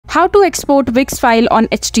How to export Wix file on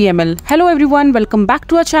HTML. Hello everyone, welcome back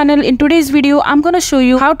to our channel. In today's video, I'm gonna show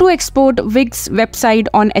you how to export Wix website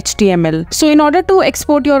on HTML. So in order to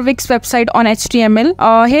export your Wix website on HTML,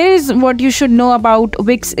 here is what you should know about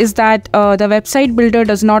Wix is that the website builder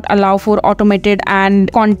does not allow for automated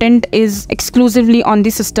and content is exclusively on the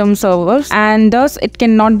system servers, and thus it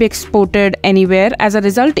cannot be exported anywhere. As a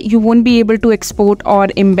result, you won't be able to export or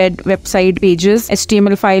embed website pages,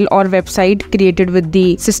 HTML file or website created with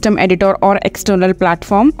the system editor or external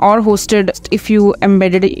platform or hosted if you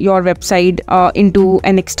embedded your website into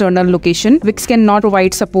an external location. Wix cannot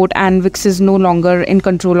provide support, and Wix is no longer in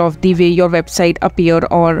control of the way your website appear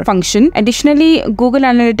or function. Additionally, Google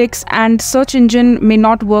Analytics and search engine may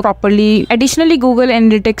not work properly.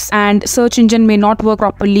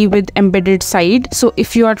 With embedded site. So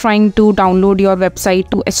if you are trying to download your website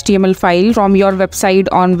to HTML file from your website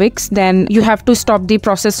on Wix, then you have to stop the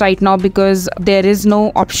process right now because there is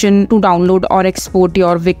no option to download or export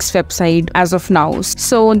your Wix website as of now.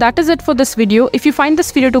 So that is it for this video. If you find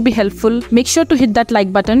this video to be helpful, make sure to hit that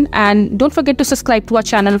like button and don't forget to subscribe to our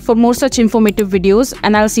channel for more such informative videos,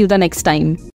 and I'll see you the next time.